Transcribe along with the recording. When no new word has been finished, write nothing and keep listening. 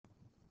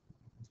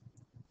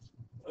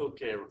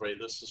Okay, everybody,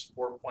 this is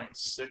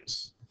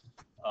 4.6.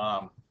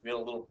 We had a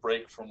little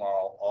break from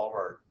all of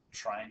our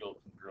triangle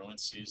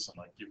congruencies, and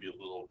I'll give you a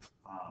little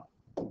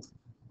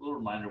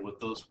reminder what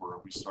those were.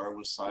 We started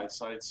with side,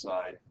 side,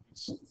 side.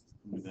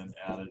 We then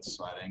added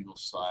side, angle,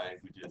 side.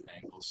 We did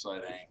angle,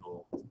 side,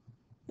 angle,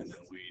 and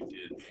then we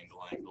did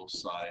angle, angle,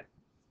 side.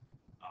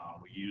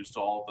 We used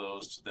all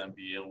those to then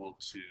be able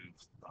to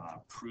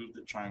prove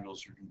that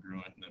triangles are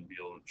congruent, and then be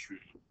able to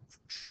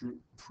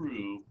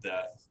prove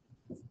that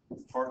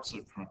parts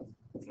of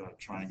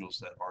triangles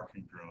that are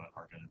congruent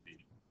are going to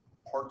be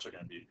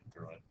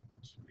congruent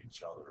to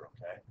each other.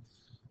 Okay,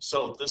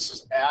 so this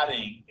is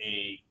adding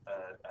an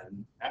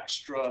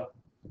extra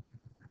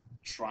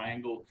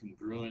triangle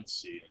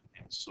congruency,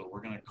 and so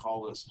we're going to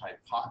call this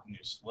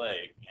hypotenuse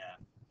leg.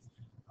 And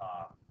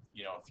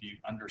you know, if you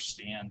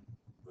understand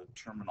the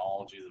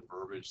terminology, the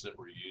verbiage that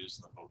we're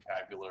using, the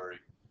vocabulary,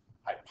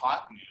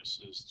 hypotenuse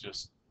is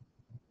just,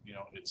 you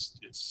know,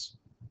 it's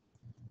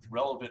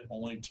relevant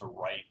only to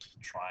right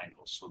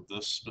triangles. So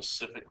this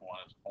specific one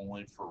is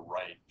only for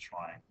right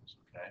triangles.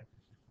 Okay,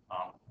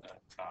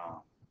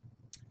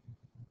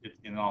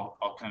 and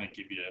I'll kind of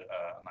give you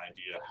an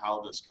idea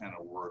how this kind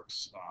of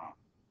works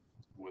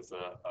with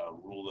a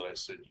rule that I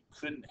said you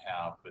couldn't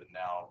have, but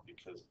now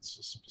because it's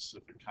a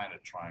specific kind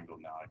of triangle,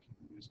 now I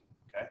can use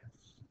it. Okay,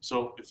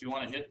 so if you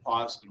want to hit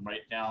pause and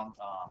write down,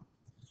 why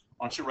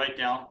don't you write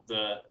down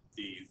the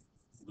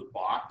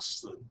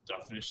box, the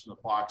definition of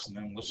the box, and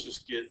then let's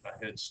just get a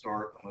head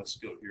start and let's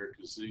go here,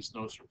 because these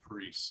notes are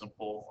pretty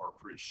simple or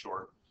pretty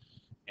short.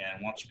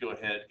 And why don't you go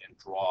ahead and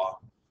draw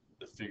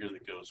the figure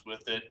that goes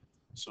with it.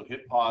 So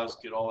hit pause,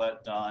 get all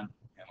that done,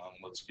 and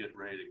then let's get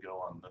ready to go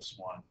on this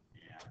one,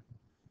 and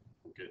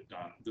we'll get it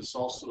done. This is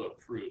also a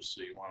proof,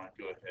 so you want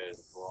to go ahead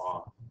and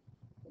draw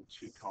a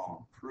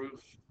two-column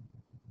proof.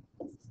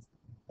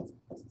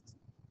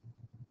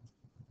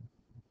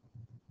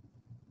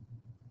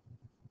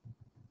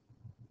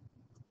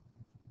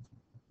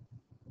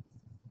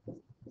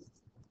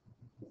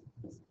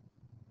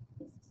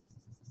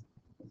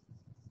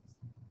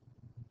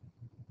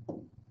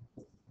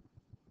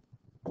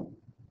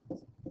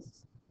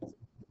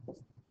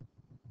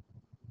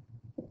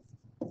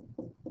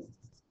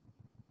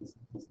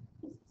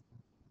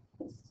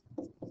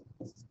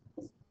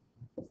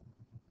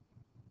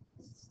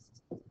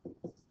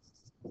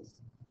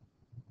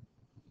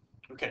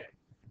 Okay,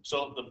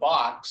 so the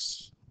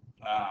box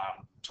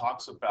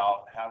talks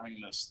about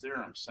having this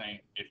theorem saying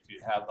if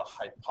you have the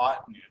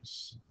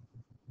hypotenuse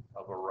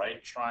of a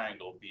right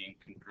triangle being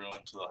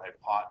congruent to the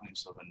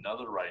hypotenuse of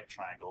another right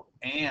triangle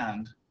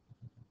and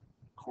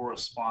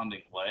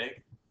corresponding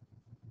leg,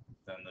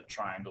 then the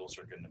triangles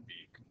are going to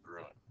be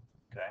congruent.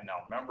 Okay,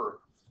 now remember,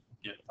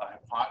 if a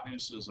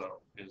hypotenuse is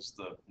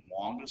the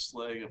longest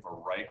leg of a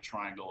right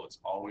triangle, it's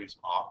always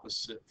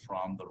opposite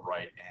from the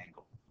right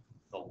angle.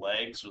 The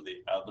legs are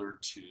the other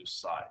two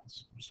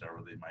sides, whichever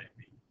they might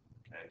be.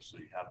 Okay, so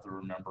you have to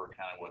remember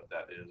kind of what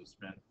that is. It's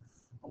been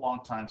a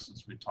long time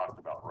since we talked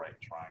about right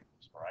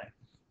triangles. All right.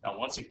 Now,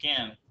 once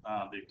again,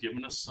 they've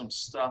given us some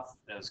stuff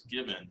as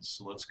givens,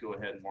 so let's go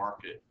ahead and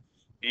mark it.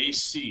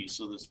 AC,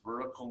 so this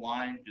vertical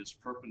line is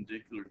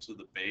perpendicular to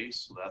the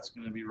base, so that's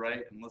going to be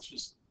right. And let's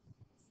just,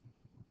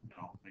 you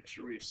know, make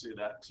sure we say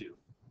that too.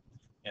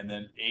 And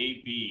then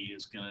AB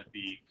is going to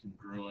be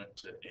congruent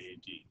to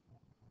AD.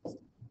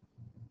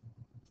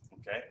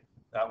 Okay,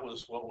 that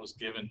was what was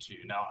given to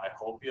you. Now, I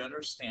hope you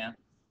understand,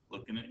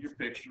 looking at your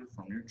picture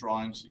from your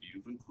drawings that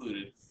you've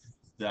included,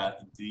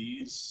 that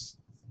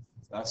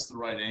that's the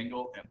right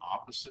angle, and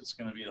opposite is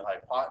going to be the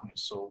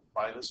hypotenuse. So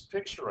by this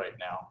picture right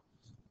now,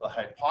 the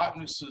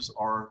hypotenuses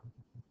are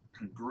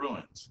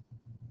congruent.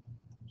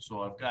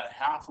 So I've got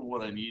half of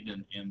what I need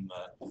in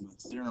the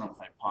theorem of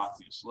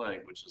hypotenuse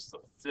leg, which is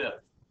the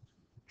fifth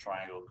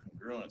triangle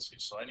congruency.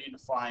 So I need to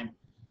find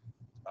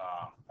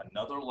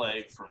another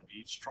leg from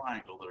each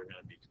triangle that are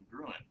going to be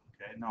congruent.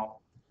 Okay, now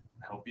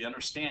I hope you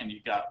understand, you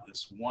got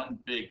this one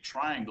big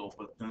triangle,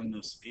 but then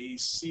this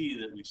AC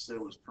that we said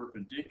was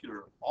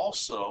perpendicular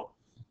also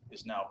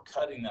is now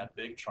cutting that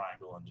big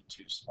triangle into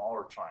two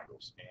smaller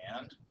triangles.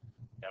 And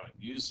I haven't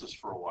used this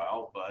for a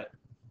while, but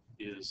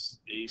is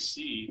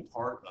AC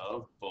part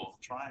of both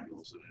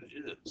triangles? And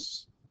it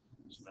is.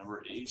 So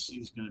remember, AC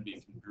is going to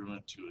be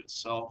congruent to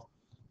itself,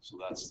 so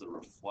that's the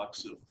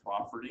reflexive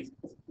property.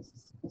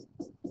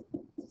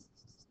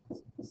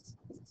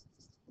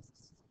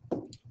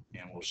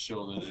 And we'll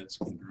show that it's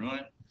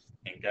congruent.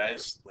 And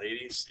guys,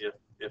 ladies,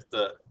 if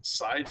the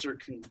sides are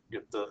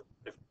if the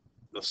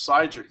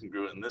sides are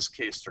congruent, in this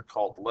case they're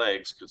called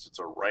legs because it's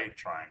a right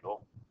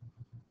triangle.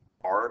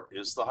 Are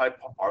the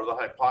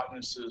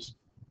hypotenuses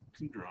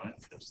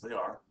congruent? Yes, they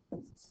are.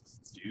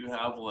 Do you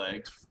have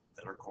legs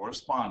that are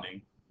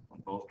corresponding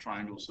on both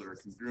triangles that are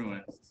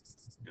congruent?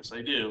 Yes,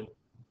 I do.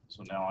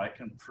 So now I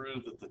can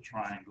prove that the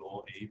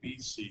triangle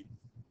ABC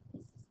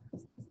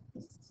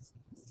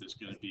is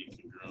going to be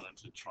congruent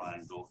to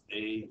triangle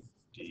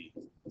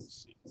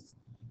ADC,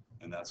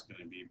 and that's going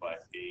to be by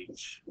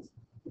HL.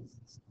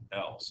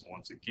 So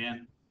once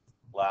again,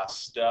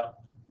 last step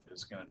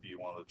is going to be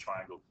one of the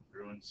triangle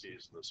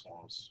congruencies. This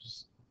one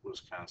was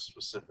kind of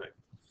specific.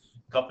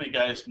 A couple of you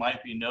guys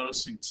might be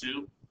noticing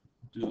too,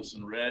 do this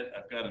in red,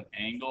 I've got an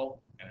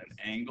angle and an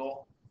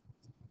angle,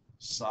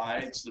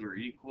 sides that are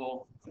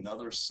equal,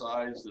 another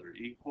sides that are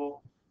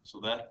equal. So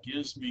that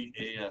gives me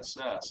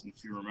ASS. And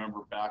if you remember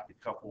back a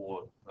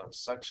couple of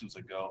sections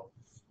ago,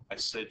 I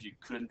said you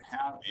couldn't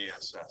have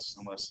ASS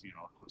unless, it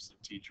was the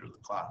teacher of the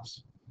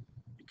class.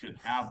 You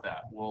couldn't have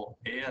that. Well,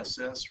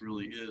 ASS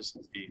really is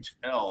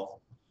HL,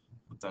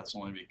 but that's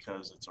only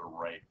because it's a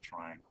right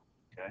triangle,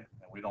 okay?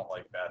 And we don't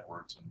like bad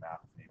words in math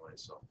anyway,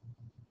 so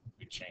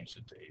we changed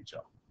it to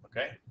HL,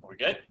 okay? Are we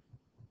good?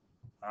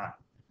 All right.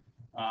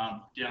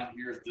 Down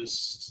here at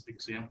this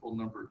example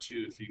number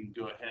 2, if you can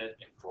go ahead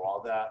and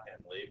draw that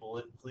and label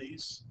it,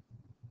 please.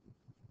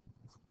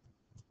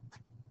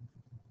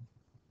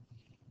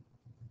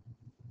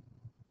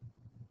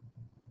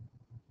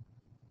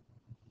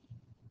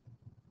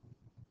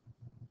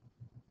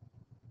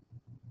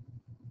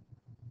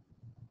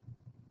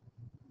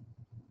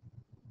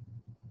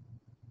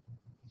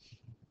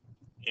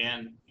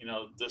 And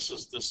this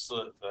is the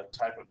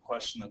type of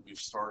question that we've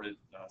started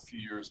a few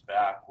years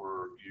back,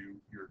 where you're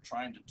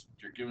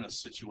given a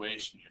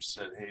situation. You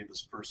said, hey,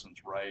 this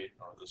person's right,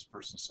 or this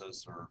person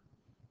says they're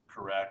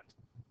correct,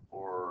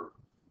 or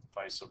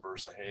vice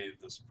versa. Hey,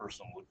 this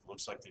person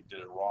looks like they did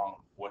it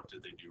wrong. What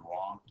did they do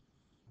wrong?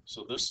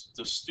 So the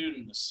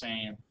student is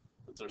saying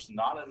that there's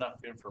not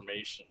enough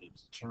information to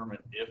determine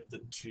if the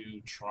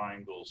two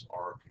triangles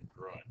are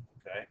congruent.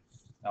 Okay.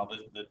 Now,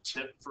 the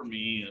tip for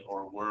me,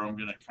 or where I'm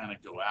going to kind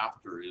of go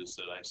after, is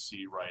that I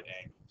see right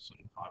angles.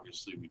 And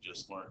obviously, we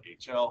just learned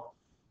HL.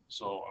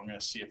 So I'm going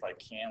to see if I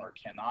can or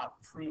cannot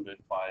prove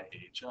it by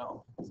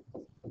HL.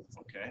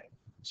 Okay.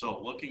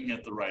 So looking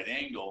at the right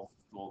angle,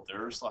 well,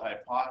 there's the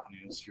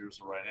hypotenuse. Here's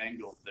the right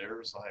angle.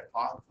 There's the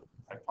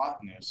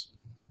hypotenuse.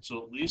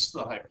 So at least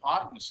the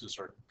hypotenuses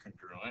are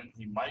congruent.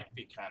 He might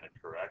be kind of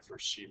correct, or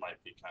she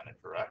might be kind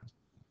of correct.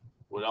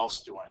 What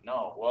else do I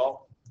know?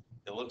 Well,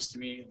 it looks to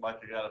me like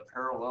I got a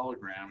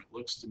parallelogram. It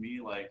looks to me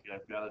like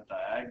I've got a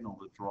diagonal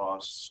that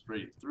draws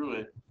straight through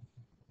it.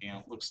 And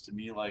it looks to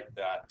me like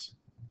that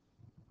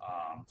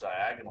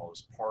diagonal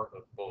is part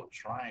of both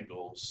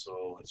triangles.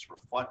 So it's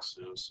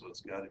reflexive, so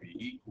it's got to be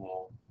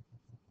equal.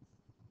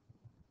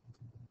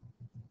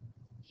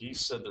 He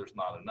said there's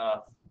not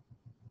enough.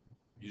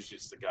 Usually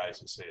it's the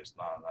guys that say it's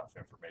not enough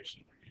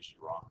information. They're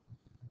usually wrong.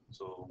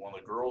 So one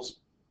of the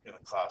girls in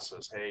the class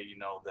says, hey,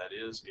 that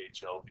is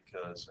HL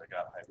because I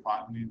got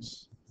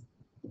hypotenuse.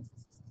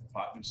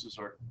 Hypotenuses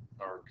are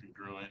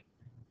congruent,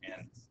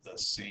 and the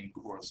same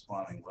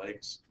corresponding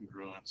legs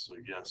congruent. So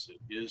yes, it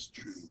is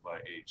true by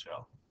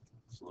HL.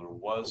 So there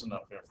was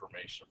enough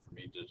information for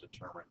me to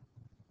determine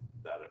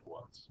that it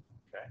was.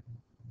 Okay.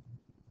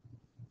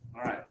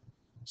 All right.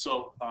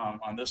 So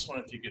on this one,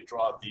 if you could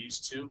draw these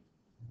two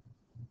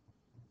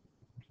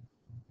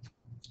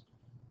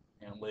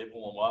and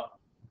label them up.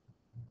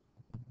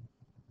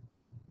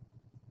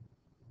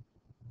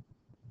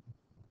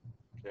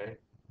 Okay.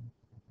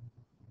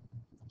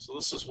 So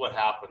this is what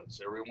happens.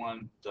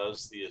 Everyone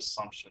does the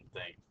assumption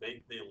thing.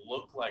 They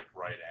look like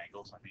right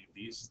angles. I mean,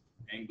 these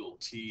angle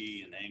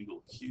T and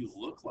angle Q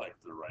look like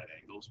they're right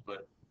angles,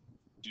 but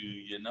do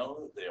you know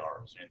that they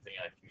are? Is there anything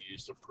I can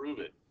use to prove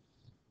it?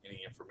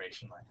 Any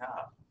information I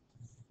have?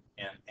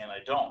 And I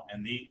don't.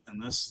 And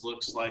this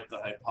looks like the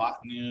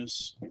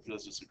hypotenuse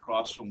because it's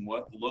across from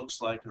what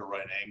looks like a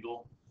right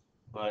angle.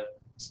 But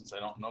since I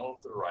don't know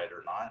if they're right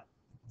or not,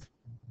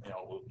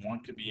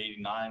 one could be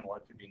 89,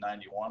 one could be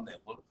 91. They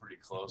look pretty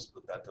close,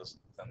 but that doesn't.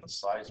 Then the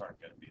sides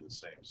aren't going to be the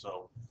same.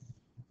 So,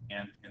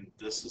 and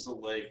this is a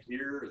leg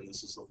here, and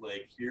this is a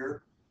leg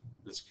here.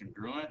 That's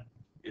congruent.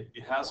 It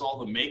has all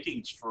the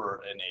makings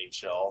for an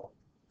HL,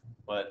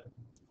 but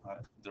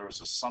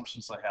there's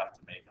assumptions I have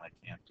to make, and I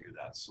can't do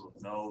that. So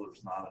no,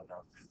 there's not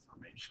enough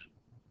information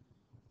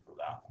for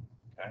that one.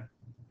 Okay,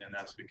 and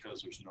that's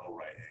because there's no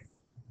right angle.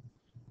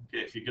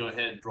 Okay, if you go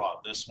ahead and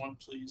draw this one,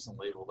 please, and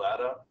label that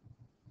up.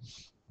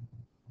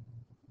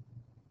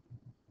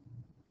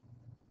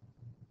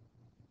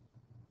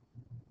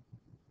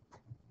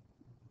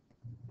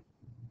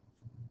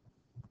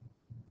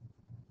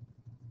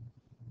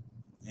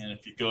 And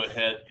if you go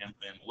ahead and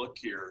look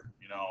here,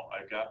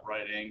 I got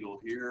right angle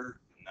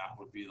here, and that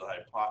would be the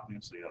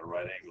hypotenuse. So you got a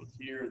right angle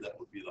here, that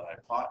would be the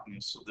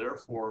hypotenuse. So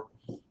therefore,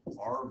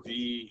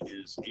 RV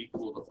is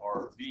equal to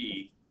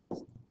RV,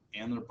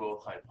 and they're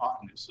both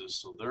hypotenuses,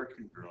 so they're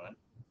congruent.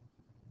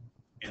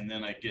 And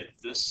then I get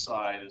this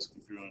side is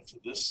congruent to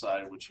this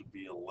side, which would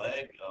be a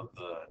leg of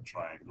the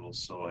triangle.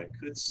 So I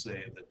could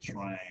say that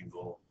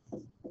triangle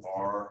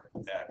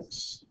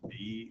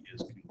RXB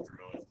is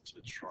congruent to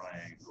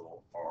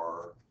triangle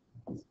RTB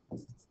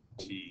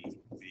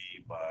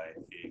by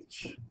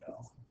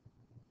HL.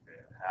 Okay, I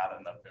had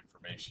enough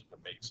information to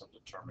make some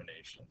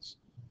determinations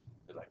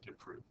that I could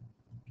prove.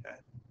 Okay.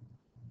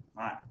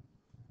 All right.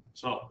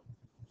 So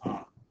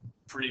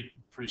pretty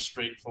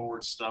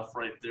straightforward stuff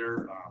right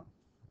there.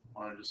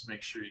 Want to just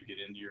make sure you get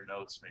into your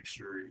notes, make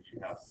sure you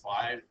have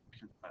 5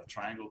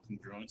 triangle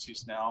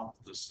congruencies now.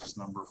 This is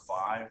number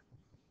 5,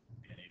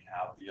 and you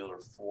have the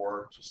other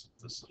 4. Just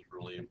this is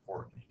really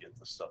important. You get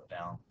this stuff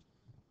down.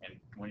 And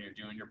when you're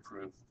doing your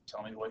proof,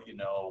 tell me what you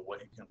know,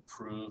 what you can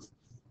prove.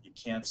 You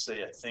can't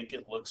say, I think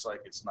it looks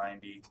like it's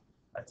 90.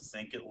 I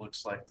think it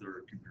looks like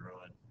they're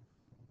congruent.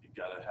 You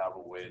got to have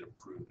a way to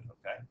prove it,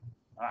 okay?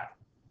 All right.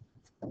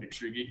 Make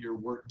sure you get your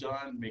work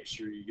done. Make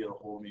sure you get a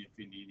hold of me if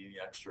you need any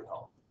extra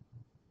help.